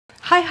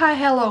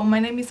Hello, my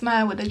name is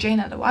Maya with a J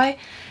and a Y,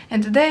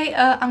 and today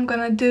I'm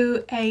gonna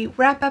do a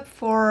wrap-up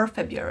for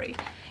February.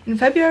 In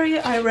February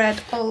I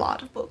read a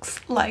lot of books,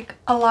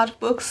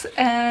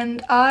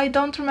 and I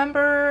don't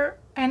remember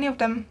any of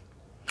them.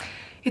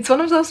 It's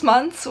one of those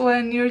months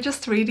when you're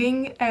just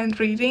reading and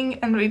reading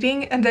and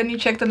reading, and then you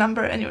check the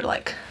number and you're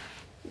like,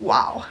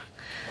 wow,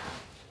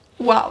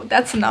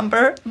 that's a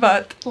number,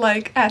 but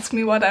like, ask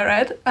me what I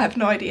read, I have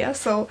no idea.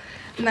 So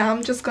now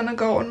I'm just gonna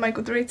go on my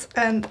Goodreads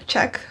and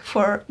check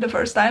for the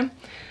first time.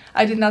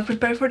 I did not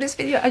prepare for this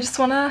video,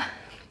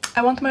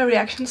 I want my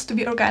reactions to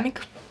be organic.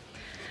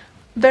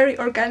 Very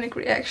organic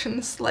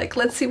reactions, like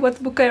let's see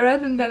what book I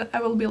read and then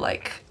I will be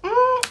like,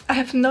 I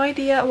have no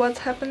idea what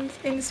happened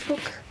in this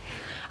book.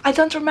 I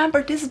don't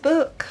remember this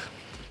book.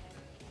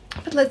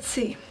 But let's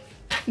see.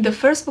 The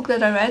first book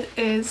that I read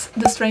is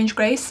The Strange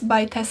Grace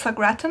by Tessa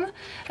Gratton,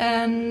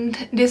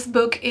 and this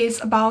book is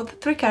about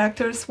three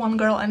characters, one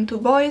girl and two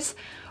boys,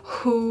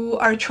 who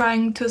are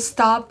trying to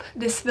stop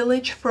this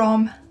village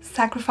from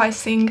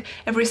sacrificing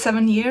every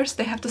 7 years.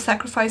 They have to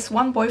sacrifice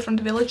one boy from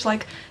the village,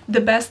 like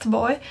the best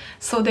boy,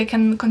 so they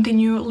can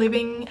continue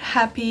living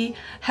happy,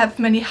 have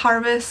many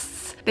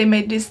harvests. They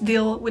made this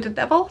deal with the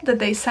devil that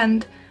they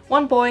send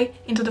one boy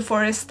into the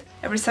forest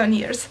every 7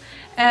 years.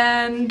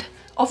 And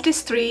of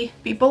these three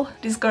people,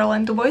 this girl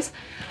and two boys,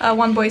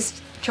 one boy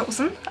is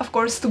chosen, of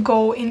course, to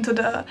go into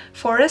the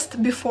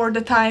forest before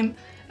the time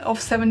of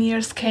 7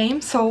 years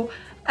came. So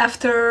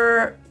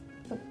after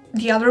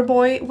the other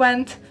boy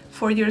went,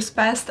 4 years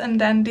passed, and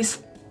then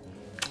this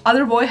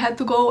other boy had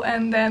to go,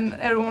 and then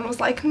everyone was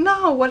like,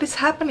 no, what is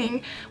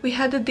happening? We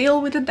had a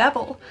deal with the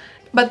devil.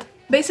 But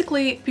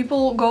basically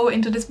people go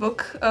into this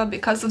book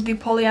because of the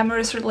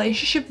polyamorous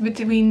relationship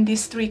between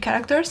these three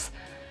characters.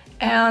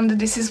 And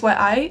this is why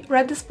I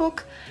read this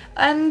book,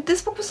 and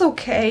this book was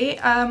okay.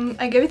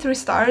 I gave it 3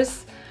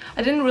 stars.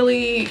 I didn't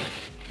really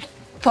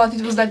thought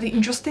it was that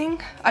interesting.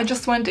 I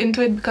just went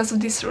into it because of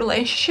this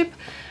relationship,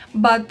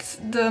 but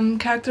the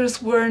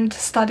characters weren't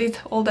studied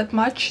all that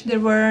much. They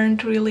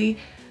weren't really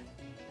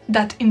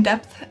that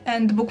in-depth,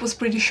 and the book was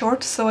pretty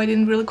short, so I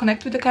didn't really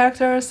connect with the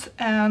characters,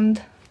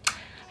 and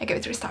I gave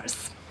it 3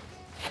 stars.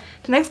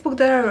 The next book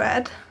that I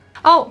read,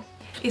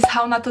 is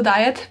How Not to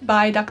Diet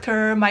by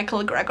Dr.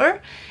 Michael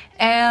Greger.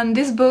 And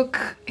this book,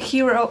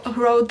 he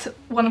wrote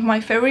one of my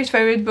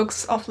favorite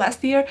books of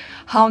last year,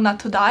 How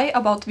Not to Die,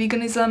 about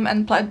veganism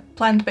and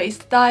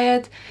plant-based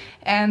diet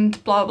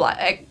and blah blah.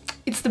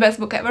 It's the best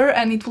book ever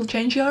and it will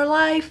change your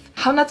life.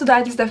 How Not to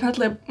Diet is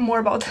definitely more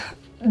about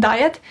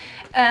diet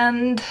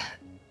and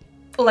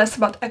less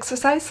about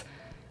exercise.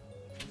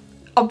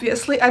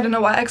 Obviously, I don't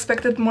know why I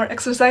expected more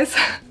exercise,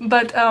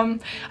 but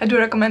I do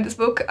recommend this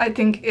book. I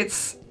think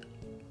it's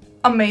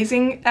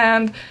amazing,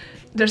 and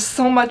there's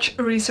so much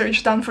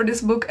research done for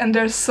this book, and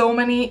there's so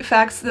many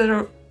facts that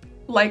are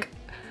like,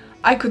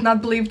 I could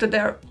not believe that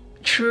they're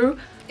true.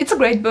 It's a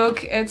great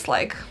book. It's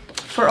like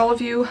for all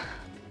of you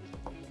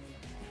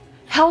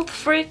health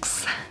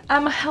freaks.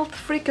 I'm a health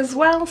freak as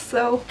well,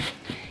 so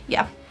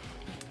yeah,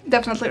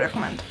 definitely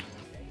recommend.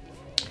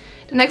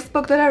 The next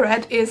book that I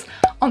read is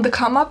On the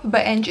Come Up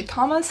by Angie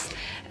Thomas,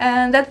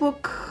 and that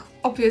book,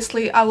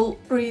 obviously I will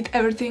read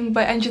everything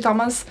by Angie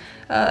Thomas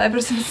ever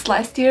since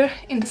last year.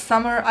 In the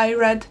summer I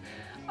read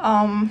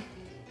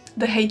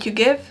The Hate You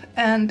Give,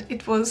 and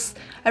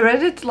I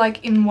read it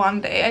like in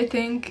one day. I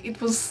think it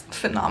was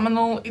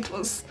phenomenal. It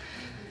was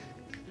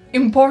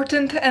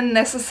important and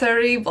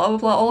necessary, blah blah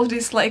blah, all of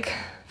these like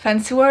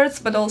fancy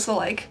words, but also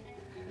like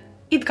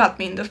it got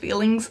me in the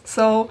feelings.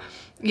 So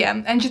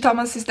yeah, Angie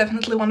Thomas is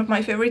definitely one of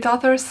my favorite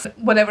authors.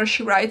 Whatever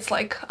she writes,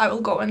 like, I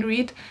will go and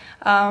read.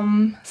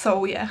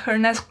 So yeah, her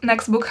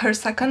next book, her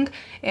second,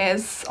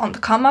 is On the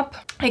Come Up.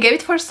 I gave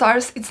it 4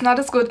 stars. It's not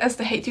as good as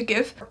The Hate You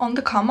Give. On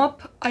the Come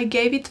Up, I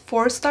gave it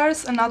 4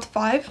 stars and not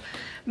 5,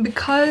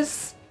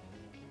 because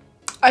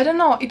I don't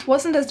know, it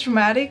wasn't as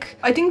dramatic.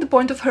 I think the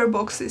point of her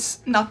books is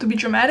not to be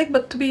dramatic,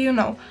 but to be, you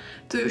know,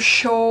 to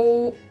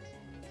show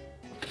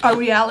a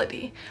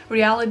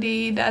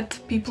reality that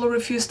people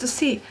refuse to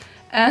see.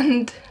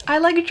 And I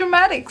like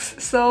dramatics,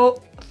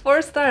 so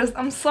 4 stars,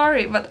 I'm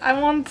sorry, but I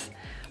want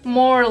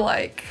more,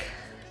 like,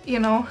 you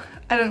know,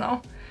 I don't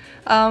know.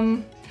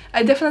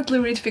 I definitely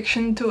read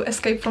fiction to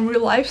escape from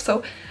real life,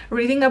 so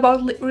reading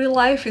about real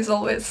life is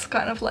always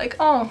kind of like,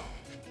 oh,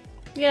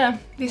 yeah,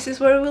 this is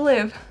where we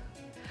live.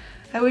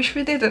 I wish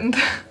we didn't.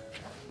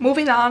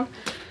 Moving on.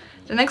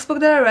 The next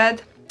book that I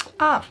read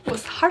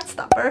was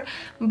Heartstopper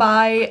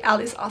by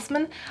Alice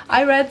Oseman.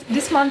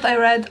 This month I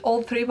read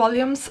all 3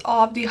 volumes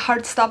of the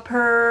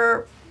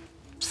Heartstopper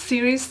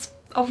series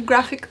of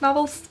graphic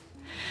novels.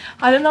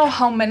 I don't know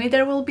how many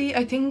there will be.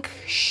 I think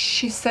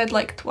she said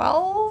like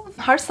 12.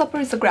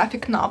 Heartstopper is a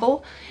graphic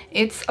novel.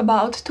 It's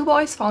about 2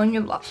 boys falling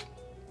in love.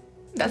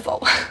 That's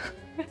all.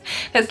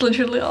 That's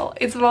literally all.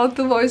 It's about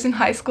 2 boys in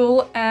high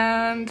school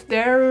and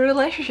their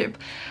relationship,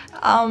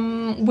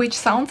 which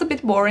sounds a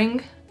bit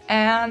boring,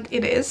 and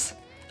it is.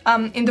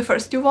 In the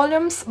first 2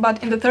 volumes,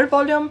 but in the 3rd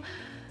volume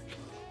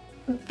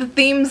the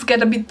themes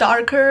get a bit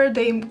darker,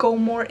 they go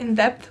more in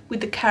depth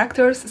with the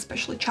characters,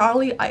 especially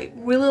Charlie. I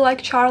really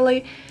like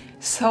Charlie,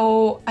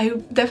 so I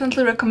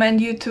definitely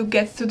recommend you to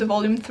get to the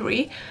volume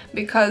 3,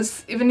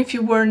 because even if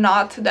you were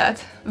not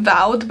that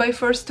wowed by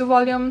first 2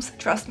 volumes,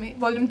 trust me,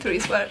 volume 3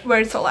 is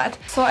where it's all at.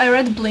 So I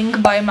read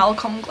Blink by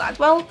Malcolm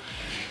Gladwell,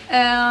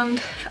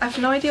 and I have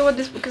no idea what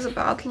this book is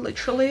about,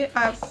 literally.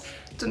 I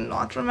do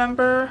not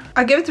remember.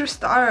 I gave it 3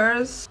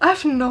 stars. I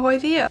have no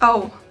idea.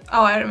 Oh,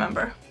 I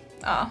remember.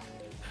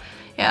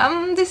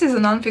 Yeah, this is a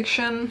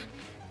non-fiction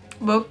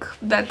book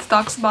that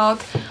talks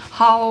about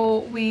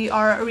how we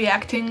are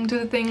reacting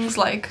to things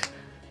like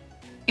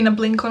in a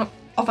blink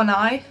of an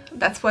eye.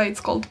 That's why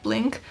it's called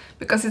Blink,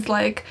 because it's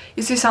like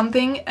you see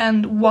something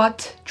and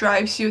what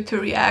drives you to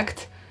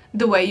react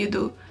the way you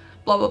do,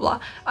 blah blah blah.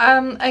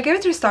 I gave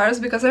it 3 stars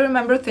because I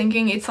remember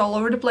thinking it's all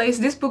over the place.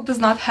 This book does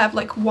not have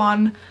like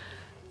one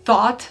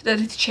thought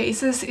that it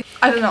chases.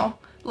 I don't know,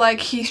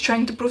 like he's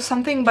trying to prove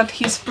something, but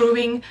he's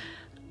proving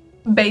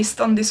based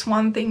on this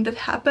one thing that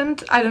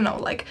happened. I don't know,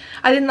 like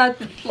I did not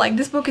like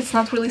this book. It's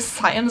not really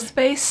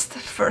science-based,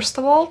 first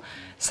of all.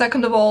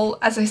 Second of all,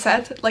 as I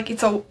said, like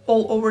it's all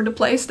over the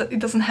place, that it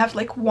doesn't have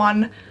like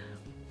one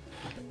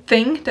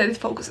thing that it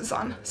focuses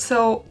on.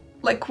 So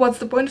like what's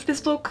the point of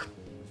this book?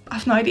 I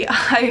have no idea.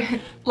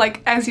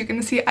 Like, as you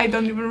can see, I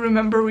don't even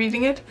remember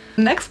reading it.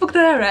 The next book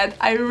that I read,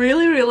 I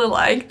really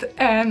liked,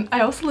 and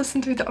I also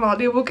listened to it on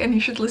audiobook, and you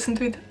should listen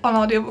to it on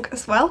audiobook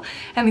as well.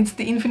 And it's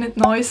The Infinite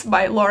Noise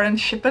by Lauren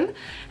Shippen.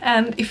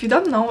 And if you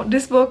don't know,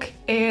 this book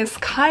is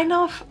kind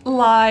of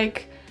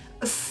like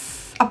a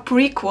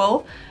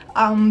prequel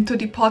to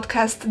the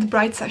podcast The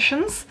Bright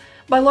Sessions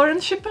by Lauren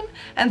Shippen.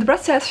 And The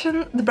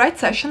Bright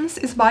Sessions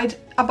is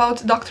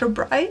about Dr.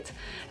 Bright,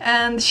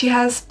 and she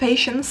has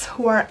patients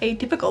who are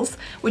atypicals,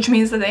 which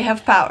means that they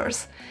have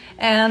powers.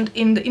 And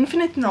in The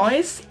Infinite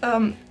Noise,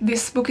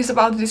 this book is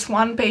about this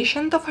one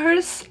patient of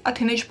hers, a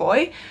teenage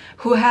boy,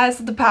 who has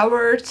the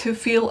power to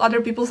feel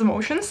other people's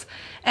emotions.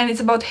 And it's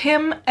about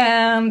him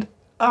and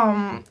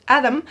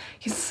Adam,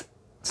 his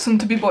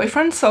soon-to-be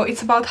boyfriend, so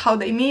it's about how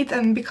they meet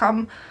and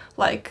become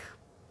like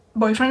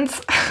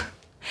boyfriends.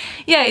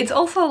 Yeah, it's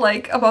also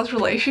like about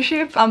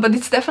relationship, but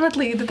it's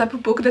definitely the type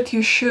of book that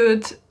you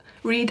should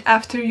read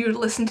after you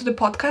listen to the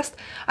podcast.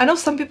 I know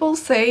some people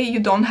say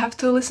you don't have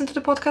to listen to the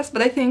podcast,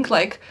 but I think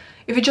like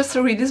if you just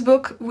read this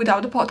book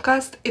without the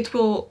podcast, it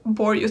will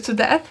bore you to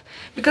death,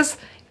 because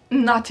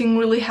nothing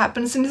really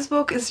happens in this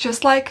book. It's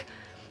just like,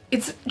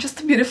 it's just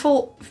a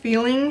beautiful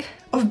feeling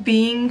of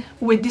being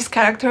with these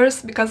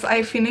characters, because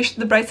I finished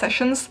The Bright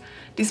Sessions,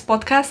 this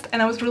podcast,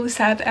 and I was really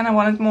sad and I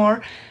wanted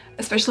more,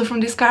 especially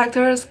from these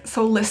characters.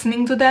 So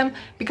listening to them,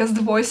 because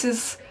the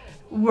voices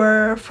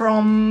were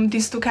from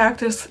these 2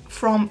 characters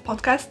from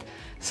podcast,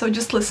 so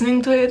just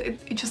listening to it,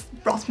 it just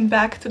brought me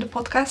back to the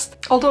podcast.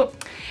 Although,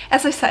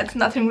 as I said,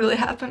 nothing really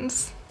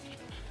happens.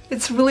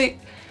 It's really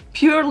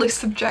purely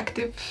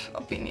subjective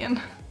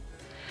opinion,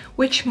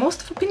 which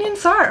most of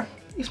opinions are,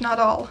 if not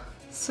all,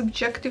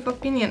 subjective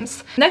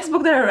opinions. Next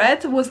book that I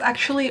read was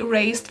actually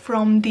raised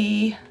from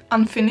the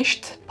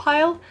unfinished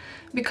pile,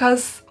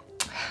 because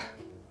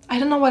I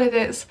don't know what it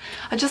is.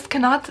 I just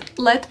cannot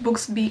let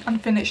books be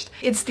unfinished.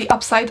 It's The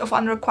Upside of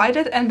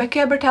Unrequited, and Becky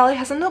Albertalli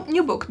has a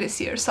new book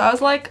this year. So I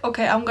was like,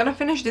 okay, I'm gonna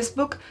finish this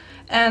book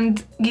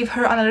and give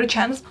her another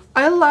chance.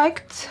 I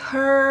liked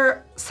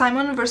her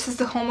Simon versus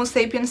the Homo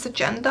Sapiens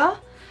Agenda,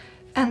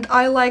 and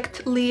I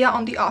liked Leah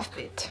on the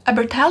Offbeat.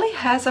 Albertalli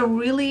has a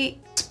really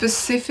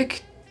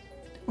specific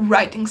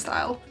writing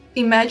style.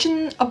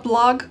 Imagine a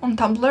blog on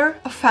Tumblr,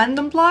 a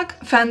fandom blog,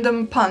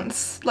 fandom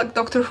puns, like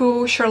Doctor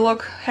Who,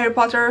 Sherlock, Harry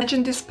Potter.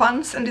 Imagine these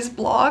puns and this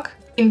blog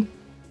in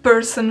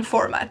person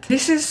format.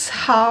 This is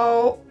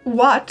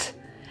what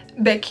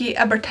Becky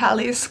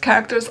Albertalli's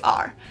characters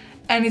are.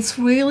 And it's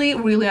really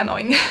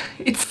annoying.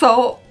 It's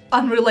so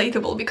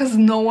unrelatable, because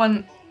no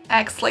one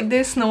acts like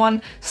this, no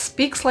one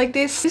speaks like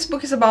this. This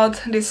book is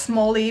about this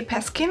Molly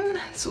Peskin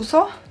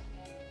Suso.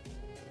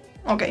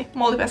 Okay,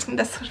 Molly Peskin,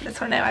 that's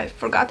her name, I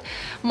forgot.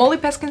 Molly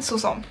Peskin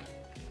Suso.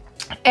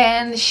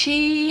 And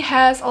she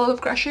has a lot of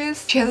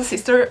crushes. She has a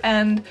sister,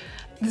 and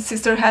the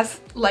sister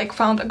has like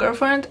found a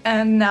girlfriend,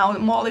 and now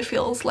Molly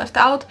feels left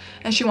out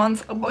and she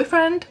wants a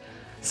boyfriend.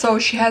 So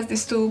she has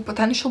these 2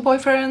 potential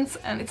boyfriends,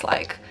 and it's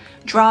like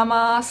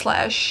drama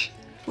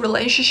 /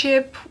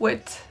 relationship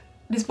with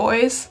these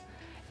boys.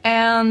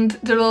 And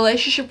the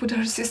relationship with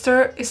her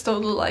sister is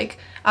totally like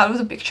out of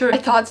the picture. I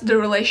thought the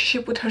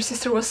relationship with her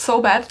sister was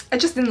so bad. I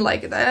just didn't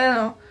like it. I don't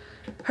know.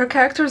 Her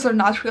characters are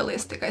not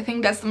realistic. I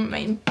think that's the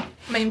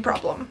main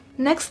problem.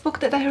 Next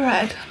book that I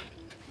read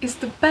is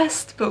the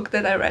best book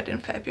that I read in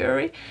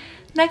February.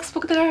 Next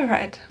book that I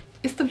read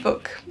is the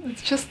book that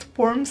just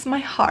warms my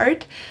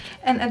heart,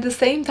 and at the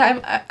same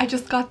time I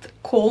just got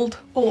cold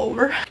all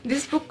over.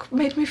 This book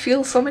made me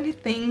feel so many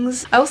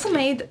things. I also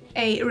made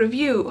a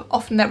review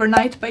of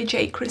Nevernight by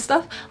Jay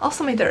Kristoff.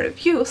 Also made a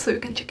review, so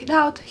you can check it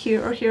out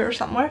here or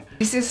somewhere.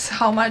 This is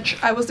how much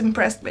I was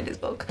impressed by this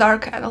book.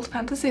 Dark adult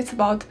fantasy. It's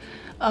about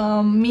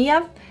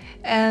Mia,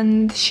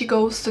 and she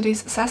goes to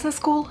this assassin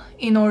school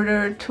in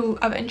order to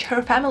avenge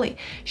her family.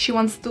 She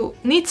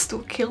needs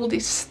to kill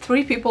these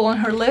 3 people on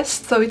her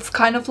list, so it's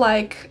kind of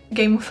like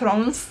Game of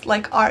Thrones,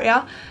 like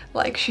Arya,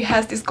 like she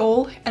has this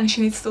goal and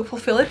she needs to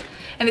fulfill it.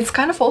 And it's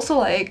kind of also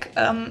like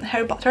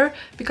Harry Potter,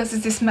 because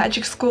it's this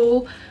magic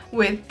school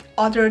with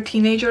other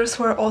teenagers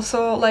who are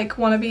also like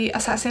wannabe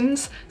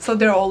assassins, so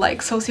they're all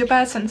like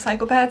sociopaths and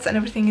psychopaths, and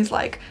everything is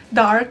like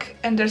dark,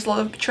 and there's a lot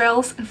of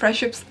betrayals and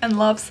friendships and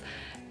loves,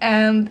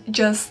 and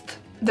just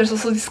there's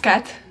also this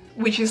cat,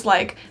 which is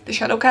like the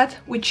shadow cat,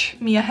 which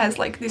Mia has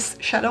like this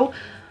shadow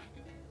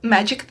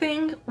magic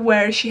thing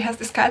where she has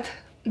this cat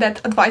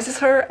that advises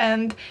her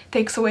and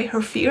takes away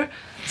her fear,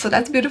 so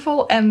that's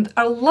beautiful. And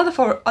a lot of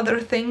other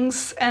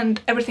things,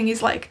 and everything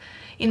is like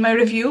in my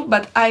review,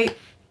 but I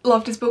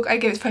love this book. I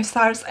gave it 5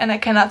 stars and I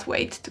cannot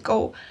wait to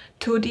go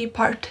to the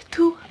part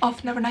 2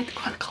 of Nevernight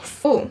Chronicles.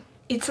 Oh,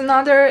 it's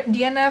another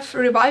DNF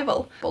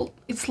revival. Well,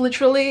 it's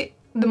literally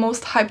the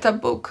most hyped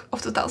up book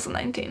of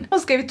 2019. I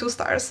almost gave it 2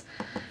 stars,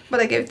 but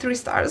I gave it 3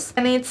 stars.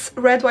 And it's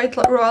Red, White,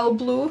 Royal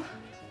Blue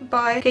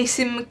by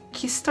Casey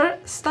McKeeston?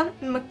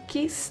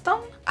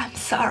 I'm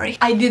sorry.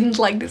 I didn't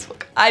like this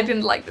book. I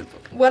didn't like this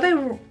book. What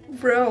I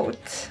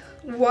wrote,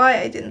 why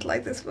I didn't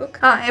like this book.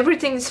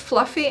 Everything is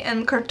fluffy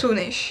and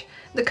cartoonish.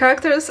 The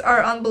characters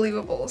are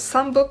unbelievable.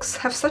 Some books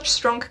have such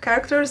strong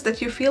characters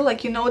that you feel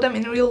like you know them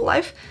in real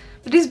life,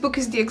 but this book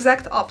is the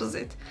exact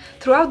opposite.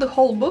 Throughout the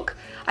whole book,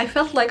 I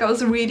felt like I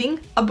was reading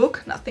a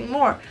book, nothing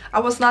more.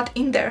 I was not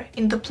in there,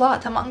 in the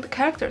plot, among the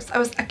characters. I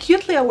was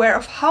acutely aware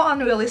of how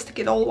unrealistic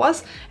it all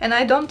was, and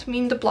I don't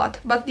mean the plot,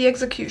 but the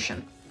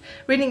execution.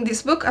 Reading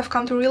this book, I've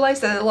come to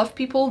realize that I love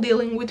people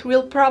dealing with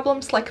real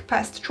problems like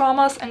past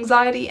traumas,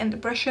 anxiety and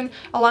depression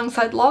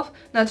alongside love,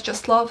 not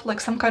just love like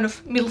some kind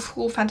of middle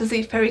school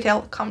fantasy fairy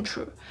tale come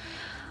true.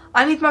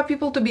 I need my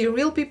people to be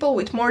real people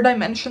with more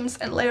dimensions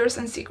and layers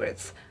and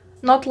secrets.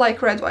 Not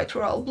like Red, White,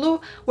 Royal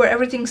Blue, where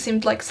everything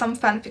seemed like some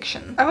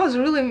fanfiction. I was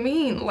really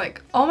mean,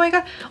 like, oh my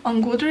god,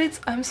 on Goodreads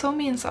I'm so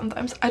mean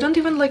sometimes. I don't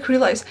even like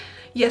realize.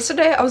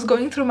 Yesterday I was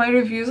going through my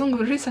reviews on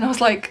Goodreads and I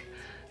was like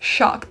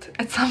shocked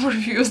at some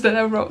reviews that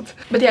I wrote.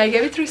 But yeah, I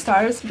gave it 3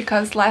 stars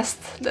because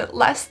the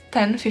last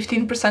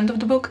 10-15% of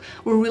the book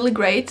were really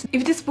great.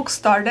 If this book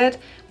started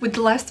with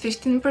the last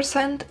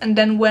 15% and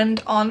then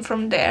went on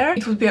from there,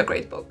 it would be a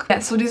great book. Yeah,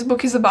 so this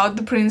book is about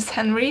the Prince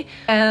Henry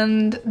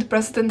and the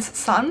president's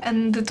son,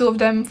 and the 2 of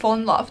them fall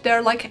in love.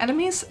 They're like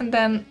enemies, and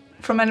then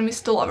from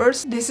enemies to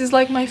lovers. This is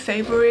like my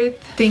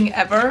favorite thing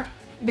ever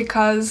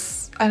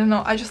because, I don't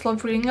know, I just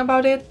love reading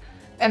about it,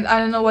 and I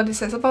don't know what it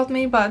says about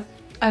me, but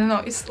I don't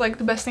know, it's like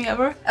the best thing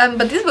ever.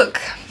 But this book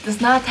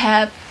does not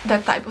have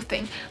that type of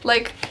thing.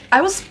 Like, I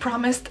was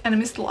promised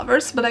enemies to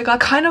lovers, but I got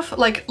kind of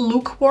like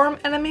lukewarm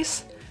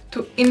enemies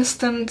to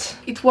instant.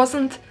 It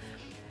wasn't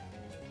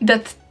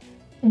that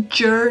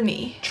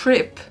journey,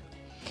 trip,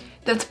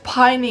 that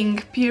pining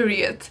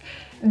period,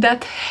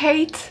 that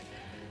hate,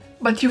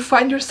 but you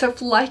find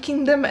yourself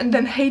liking them and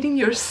then hating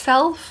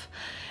yourself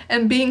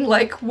and being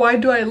like, why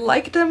do I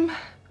like them?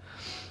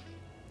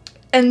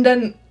 And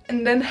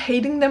then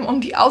hating them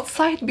on the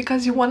outside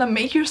because you want to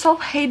make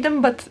yourself hate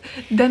them, but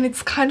then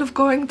it's kind of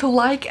going to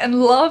like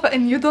and love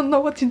and you don't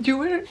know what to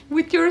do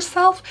with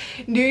yourself.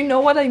 Do you know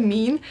what I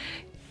mean?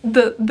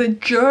 The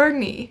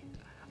journey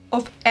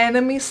of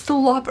enemies to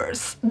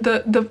lovers,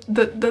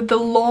 the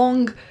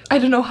long, I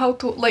don't know how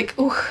to, like,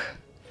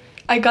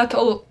 I got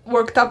all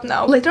worked up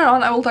now. Later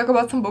on I will talk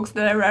about some books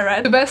that I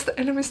read. The best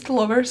enemies to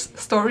lovers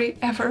story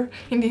ever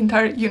in the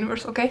entire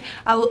universe, okay?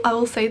 I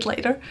will say it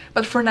later,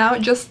 but for now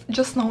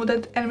just know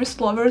that enemies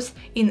to lovers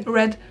in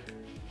Red,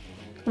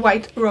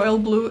 White, Royal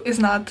Blue is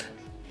not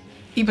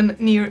even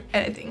near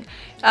anything.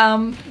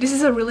 This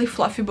is a really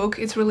fluffy book.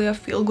 It's really a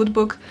feel-good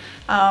book,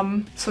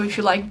 so if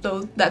you like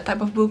that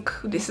type of book,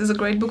 this is a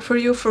great book for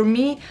you. For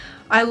me,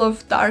 I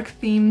love dark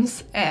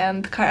themes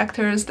and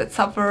characters that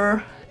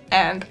suffer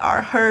and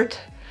are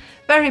hurt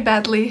very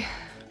badly.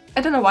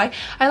 I don't know why.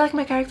 I like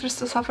my characters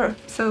to suffer,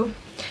 so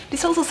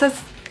this also says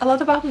a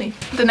lot about me.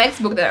 The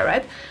next book that I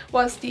read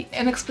was The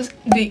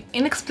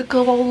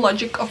Inexplicable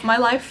Logic of My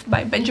Life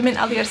by Benjamin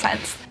Aldir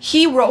Sandys.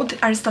 He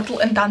wrote Aristotle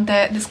and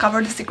Dante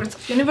Discover the Secrets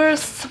of the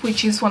Universe,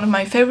 which is one of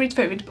my favorite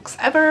books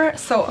ever,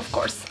 so of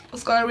course I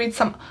was gonna read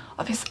some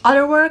of his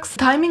other works.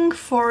 Timing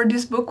for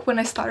this book when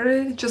I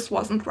started it just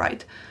wasn't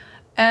right,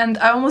 and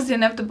I almost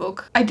DNF'd the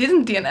book. I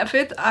didn't DNF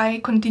it,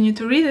 I continued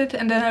to read it,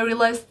 and then I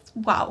realized,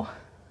 wow,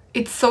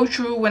 it's so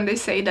true when they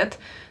say that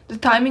the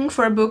timing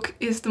for a book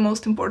is the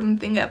most important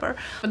thing ever.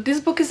 But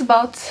this book is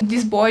about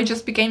this boy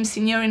just became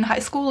senior in high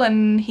school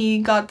and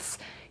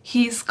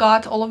he's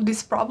got all of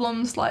these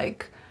problems,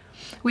 like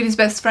with his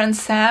best friend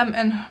Sam,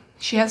 and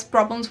she has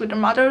problems with her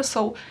mother,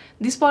 so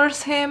this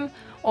bothers him.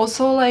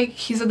 Also, like,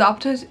 he's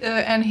adopted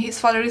and his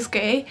father is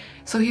gay,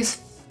 so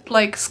he's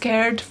like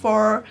scared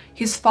for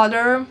his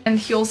father, and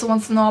he also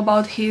wants to know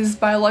about his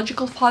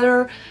biological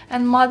father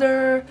and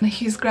mother.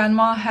 His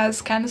grandma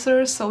has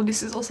cancer, so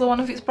this is also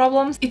one of his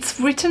problems. It's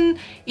written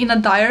in a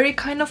diary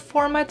kind of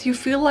format. You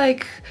feel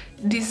like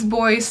this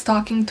boy is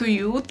talking to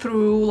you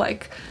through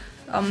like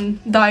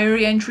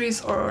diary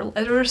entries or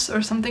letters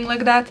or something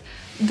like that.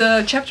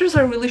 The chapters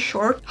are really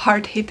short,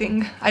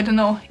 hard-hitting. I don't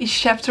know, each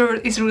chapter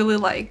is really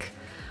like,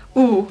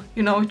 ooh,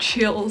 you know,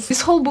 chills.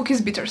 This whole book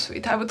is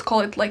bittersweet. I would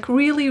call it like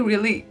really,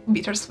 really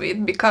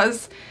bittersweet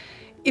because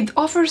it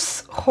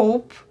offers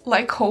hope,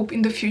 like hope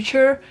in the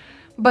future,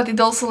 but it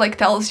also like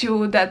tells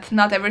you that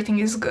not everything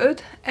is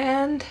good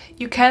and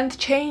you can't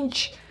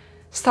change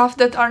stuff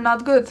that are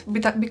not good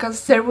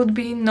because there would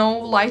be no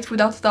light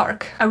without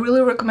dark. I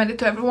really recommend it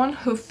to everyone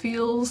who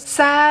feels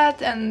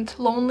sad and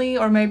lonely,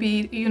 or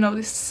maybe, you know,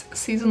 this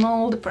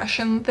seasonal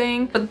depression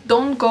thing. But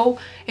don't go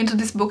into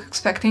this book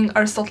expecting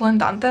Aristotle and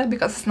Dante,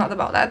 because it's not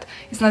about that.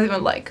 It's not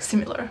even like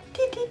similar.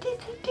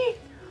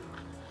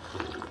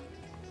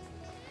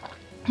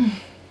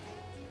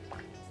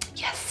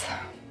 Yes.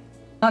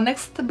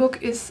 Next book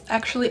is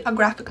actually a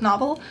graphic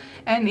novel,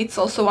 and it's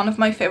also one of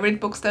my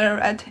favorite books that I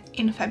read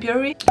in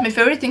February. My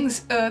favorite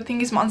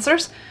thing is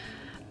monsters.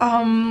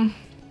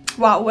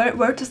 Wow,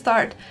 where to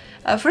start?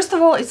 First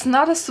of all, it's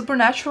not a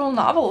supernatural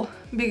novel.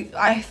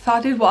 I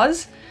thought it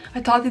was.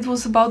 I thought it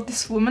was about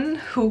this woman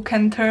who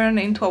can turn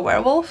into a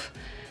werewolf,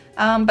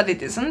 but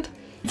it isn't.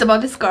 It's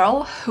about this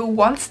girl who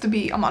wants to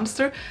be a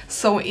monster,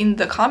 so in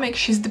the comic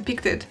she's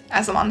depicted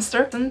as a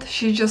monster, and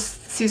she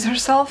just sees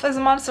herself as a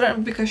monster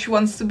because she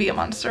wants to be a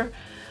monster,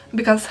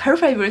 because her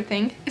favorite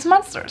thing is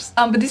monsters.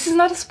 But this is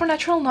not a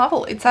supernatural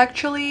novel. It's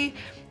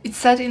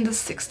set in the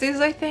 60s,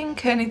 I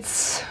think, and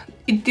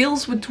it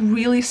deals with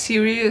really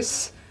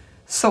serious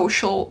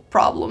social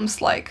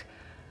problems like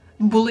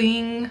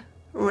bullying,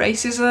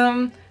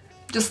 racism,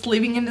 just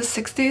living in the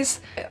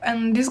 60s.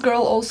 And this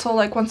girl also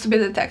like wants to be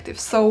a detective,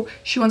 so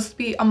she wants to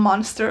be a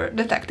monster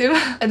detective.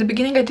 At the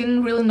beginning I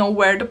didn't really know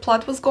where the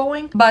plot was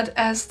going, but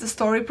as the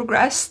story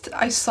progressed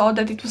I saw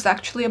that it was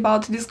actually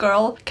about this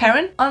girl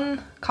Karen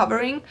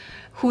uncovering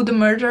who the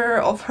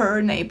murderer of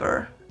her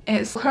neighbor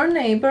is. Her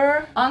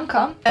neighbor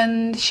Anka,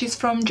 and she's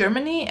from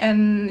Germany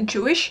and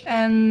Jewish,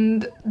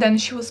 and then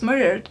she was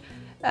murdered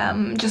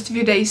just a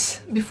few days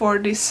before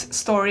this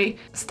story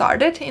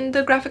started in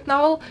the graphic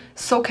novel,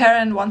 so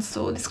Karen wants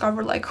to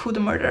discover like who the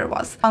murderer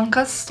was.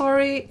 Anka's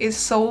story is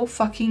so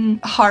fucking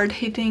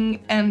hard-hitting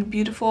and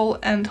beautiful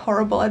and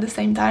horrible at the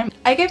same time.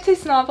 I gave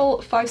this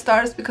novel 5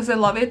 stars because I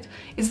love it.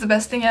 It's the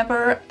best thing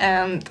ever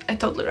and I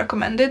totally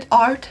recommend it.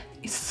 Art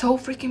is so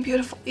freaking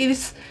beautiful. It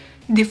is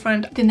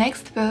different. The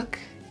next book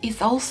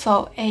is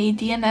also a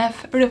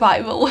DNF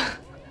revival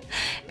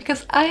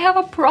because I have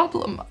a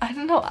problem. I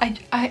don't know,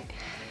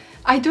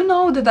 I do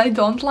know that I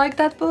don't like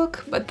that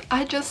book, but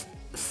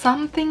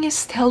something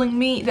is telling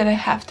me that I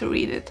have to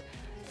read it,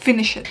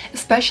 finish it.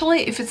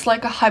 Especially if it's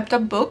like a hyped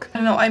up book. I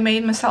don't know, I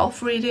made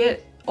myself read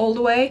it all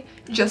the way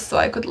just so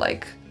I could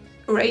like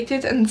rate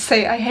it and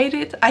say I hate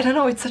it. I don't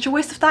know, it's such a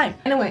waste of time.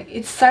 Anyway,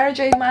 it's Sarah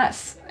J.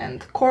 Maas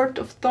and Court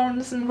of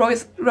Thorns and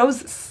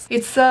Roses.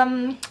 It's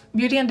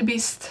Beauty and the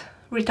Beast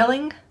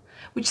retelling,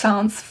 which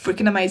sounds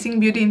freaking amazing.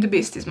 Beauty and the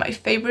Beast is my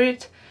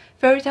favorite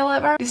fairy tale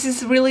ever. This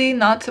is really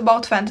not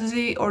about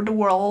fantasy or the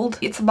world.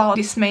 It's about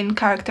this main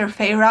character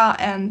Feyre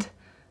and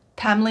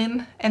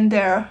Tamlin and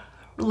their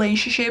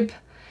relationship.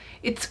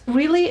 It's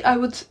really, I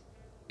would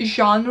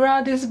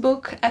genre this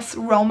book as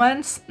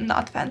romance,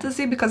 not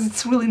fantasy, because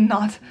it's really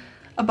not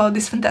about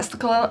these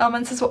fantastical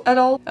elements at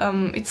all.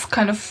 It's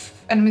kind of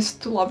enemies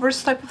to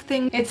lovers type of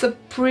thing. It's a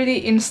pretty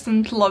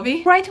instant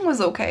lovey. Writing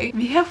was okay.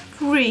 We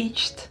have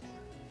reached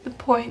the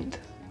point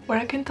where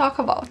I can talk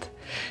about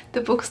the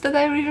books that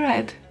I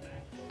reread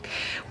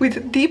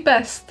with the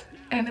best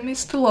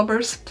enemies to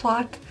lovers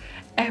plot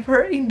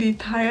ever in the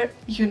entire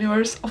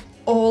universe of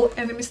all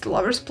enemies to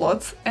lovers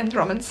plots and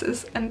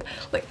romances. And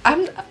like,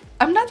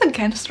 I'm not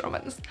against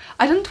romance.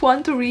 I don't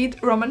want to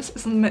read romance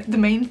as the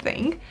main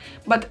thing,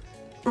 but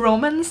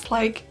romance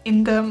like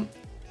in the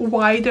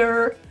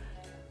wider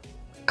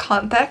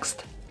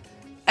context,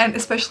 and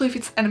especially if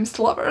it's enemies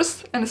to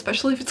lovers, and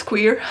especially if it's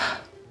queer,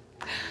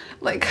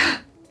 like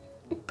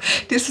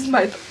this is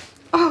my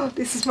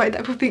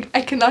type of thing.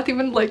 I cannot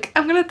even like,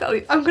 I'm gonna tell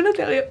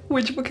you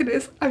which book it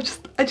is. I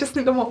just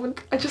need a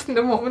moment.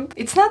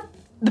 It's not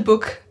the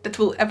book that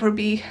will ever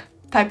be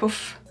type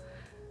of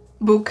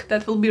book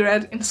that will be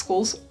read in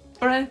schools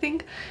or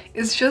anything.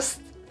 It's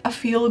just a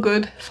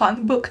feel-good,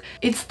 fun book.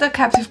 It's The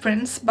Captive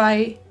Prince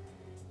by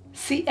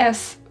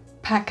C.S.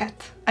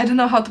 Packet. I don't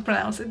know how to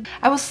pronounce it.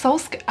 I was so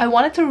scared. I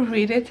wanted to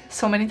read it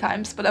so many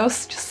times, but I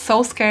was just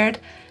so scared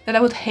that I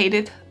would hate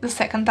it the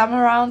second time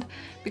around,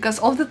 because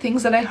all the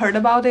things that I heard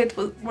about it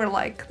were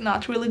like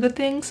not really good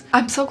things.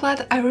 I'm so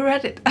glad I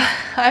reread it.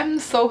 I'm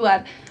so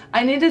glad.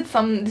 I needed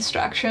some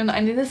distraction.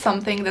 I needed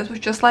something that was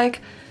just like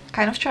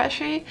kind of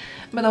trashy,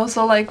 but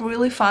also like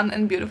really fun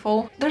and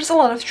beautiful. There's a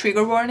lot of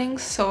trigger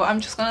warnings, so I'm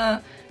just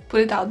gonna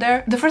put it out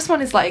there. The first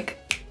one is like,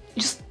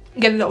 just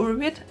get it over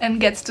with, and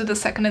gets to the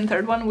second and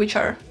third one, which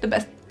are the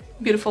best,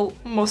 beautiful,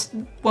 most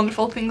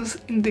wonderful things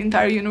in the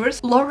entire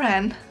universe.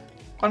 Lauren,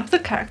 one of the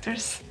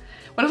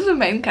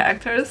main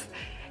characters,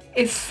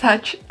 is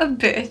such a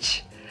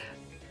bitch,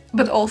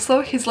 but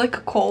also he's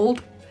like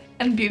cold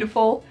and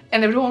beautiful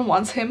and everyone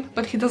wants him,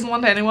 but he doesn't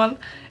want anyone,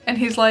 and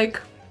he's like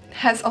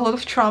has a lot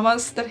of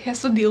traumas that he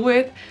has to deal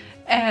with,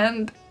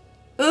 and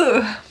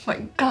ugh, my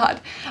god,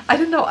 I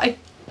don't know, I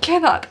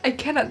cannot.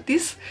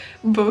 These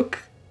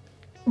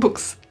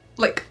books,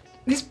 like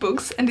these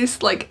books and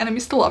this like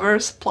enemies to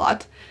lovers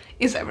plot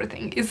is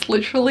everything. It's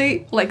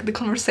literally like the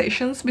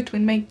conversations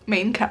between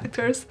main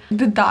characters.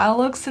 The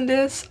dialogues in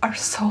this are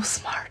so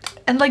smart,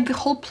 and like the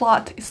whole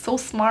plot is so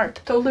smart.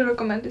 Totally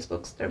recommend these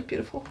books, they're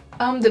beautiful.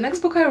 The next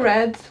book I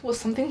read was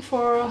something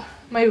for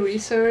my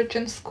research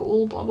and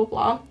school, blah blah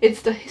blah.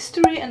 It's the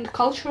history and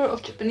culture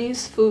of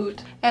Japanese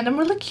food, and I'm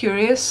really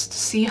curious to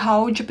see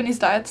how Japanese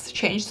diets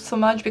changed so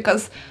much,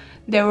 because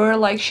they were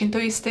like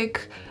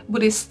Shintoistic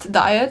Buddhist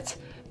diet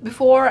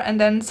before, and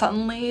then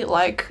suddenly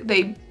like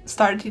they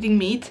started eating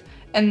meat,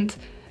 and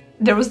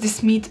there was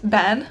this meat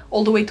ban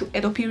all the way to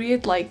Edo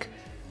period, like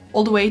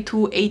all the way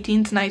to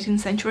 18th, 19th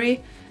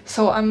century.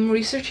 So I'm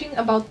researching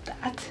about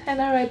that,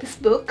 and I read this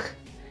book,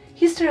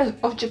 History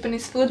of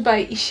Japanese Food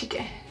by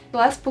Ishige. The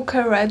last book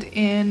I read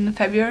in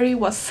February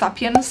was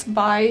Sapiens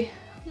by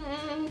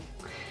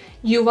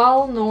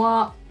Yuval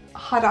Noah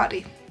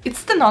Harari.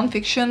 It's the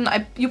non-fiction,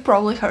 you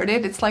probably heard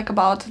it, it's like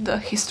about the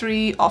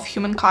history of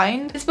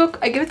humankind. This book,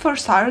 I give it 4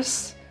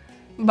 stars,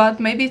 but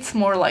maybe it's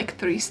more like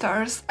 3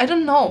 stars. I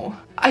don't know.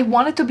 I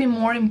wanted to be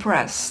more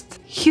impressed.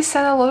 He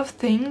said a lot of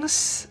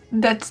things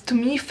that to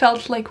me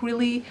felt like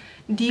really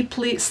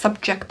deeply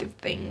subjective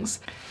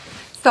things.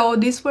 So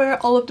these were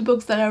all of the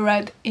books that I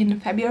read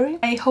in February.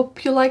 I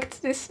hope you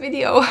liked this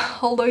video,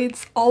 although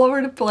it's all over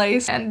the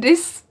place, and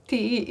this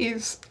tea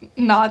is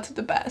not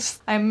the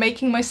best. I'm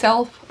making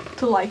myself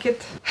to like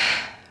it.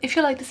 If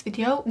you like this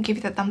video, give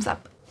it a thumbs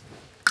up.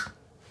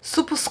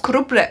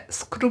 Subscribe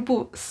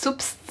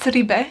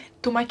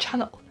to my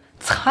channel.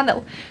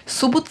 Subscribe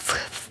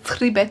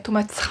to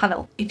my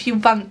channel. If you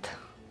want.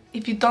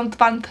 If you don't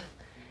want,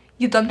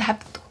 you don't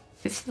have to.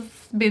 This has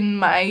been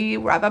my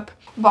wrap up.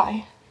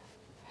 Bye.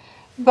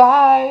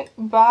 Bye.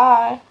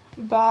 Bye.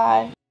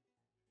 Bye.